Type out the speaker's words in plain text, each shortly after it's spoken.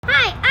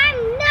Hi, I'm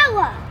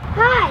Noah.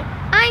 Hi,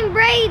 I'm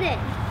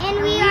Brayden. And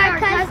we are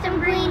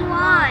Custom Green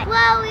Lawn.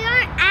 Well, we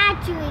aren't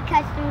actually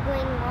Custom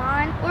Green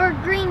Lawn. Or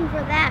green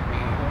for that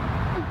matter.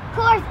 Of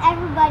course,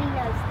 everybody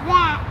knows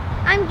that.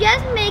 I'm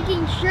just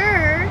making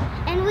sure.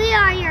 And we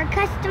are your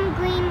Custom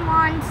Green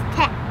Lawns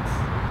techs.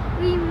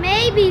 We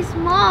may be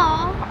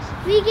small.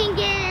 We can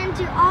get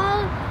into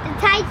all the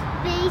type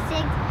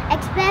basics,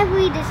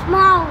 especially the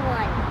small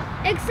ones.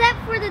 Except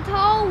for the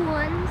tall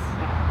ones.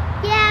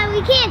 Yeah,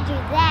 we can't do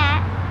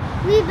that.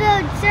 We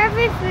build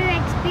service for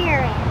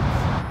experience.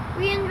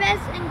 We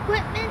invest in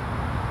equipment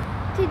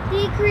to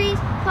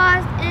decrease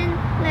cost and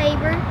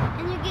labor,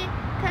 and you get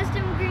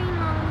custom green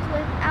lawns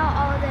without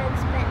all the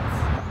expense.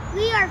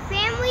 We are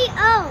family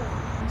owned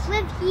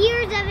with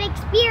years of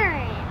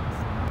experience.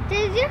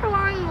 Does your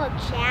lawn look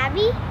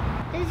shabby?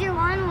 Does your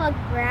lawn look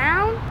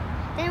brown?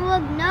 Then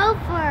look no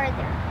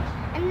further,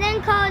 and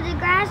then call the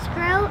grass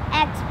grow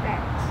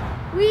experts.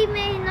 We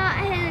may not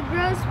hit a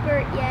growth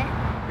spurt yet,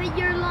 but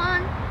your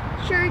lawn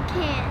sure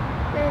can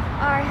with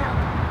our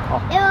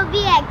help. It will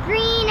be as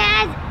green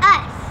as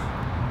us.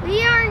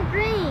 We aren't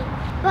green,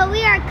 but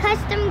we are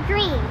custom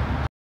green.